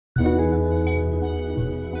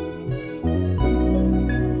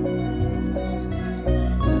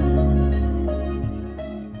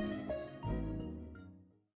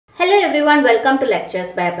Hello everyone, welcome to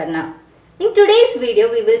Lectures by Aparna. In today's video,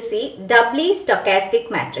 we will see doubly stochastic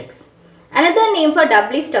matrix. Another name for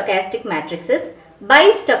doubly stochastic matrix is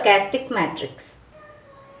bistochastic matrix.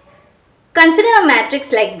 Consider a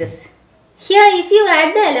matrix like this. Here, if you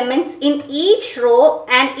add the elements in each row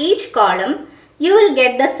and each column, you will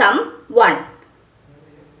get the sum 1.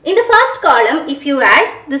 In the first column, if you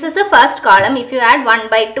add, this is the first column, if you add 1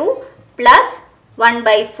 by 2 plus 1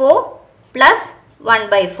 by 4 plus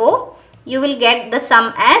 1 by 4, you will get the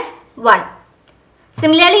sum as 1.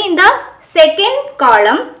 Similarly, in the second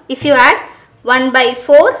column, if you add 1 by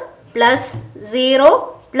 4 plus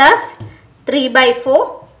 0 plus 3 by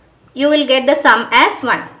 4, you will get the sum as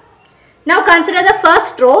 1. Now consider the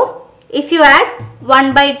first row. If you add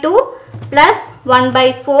 1 by 2 plus 1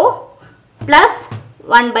 by 4 plus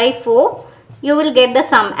 1 by 4, you will get the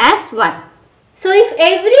sum as 1. So if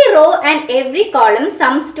every row and every column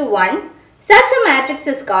sums to 1, such a matrix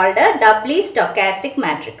is called a doubly stochastic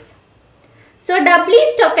matrix. So doubly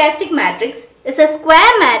stochastic matrix is a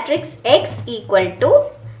square matrix X equal to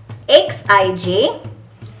Xij,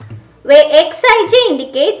 where Xij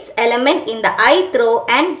indicates element in the ith row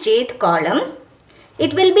and jth column.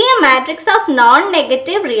 It will be a matrix of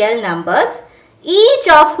non-negative real numbers, each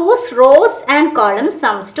of whose rows and columns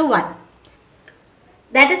sums to 1.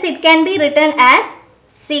 That is, it can be written as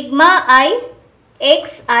sigma I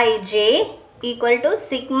Xij equal to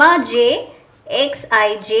sigma j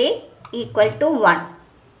Xij equal to 1.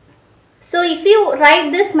 So if you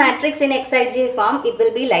write this matrix in Xij form, it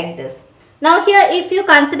will be like this. Now here, if you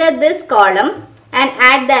consider this column and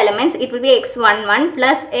add the elements, it will be x11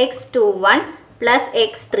 plus x21 plus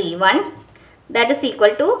x31. That is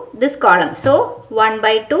equal to this column. So 1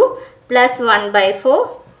 by 2 plus 1 by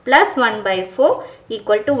 4 plus 1 by 4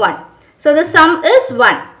 equal to 1. So the sum is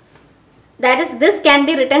 1. That is, this can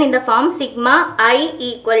be written in the form sigma I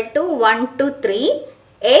equal to 1 to 3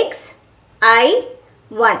 x I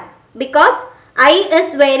 1, because I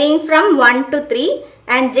is varying from 1 to 3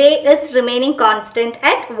 and j is remaining constant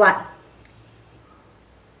at 1.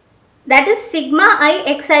 That is, sigma I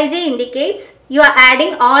Xij indicates you are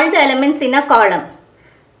adding all the elements in a column.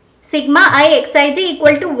 Sigma I Xij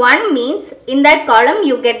equal to 1 means in that column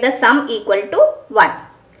you get the sum equal to 1.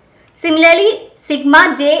 Similarly,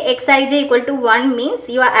 sigma j Xij equal to 1 means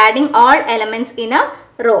you are adding all elements in a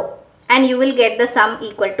row and you will get the sum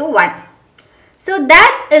equal to 1. So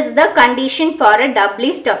that is the condition for a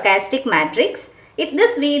doubly stochastic matrix. If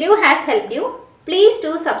this video has helped you, please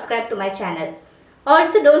do subscribe to my channel.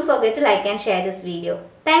 Also, don't forget to like and share this video.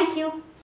 Thank you.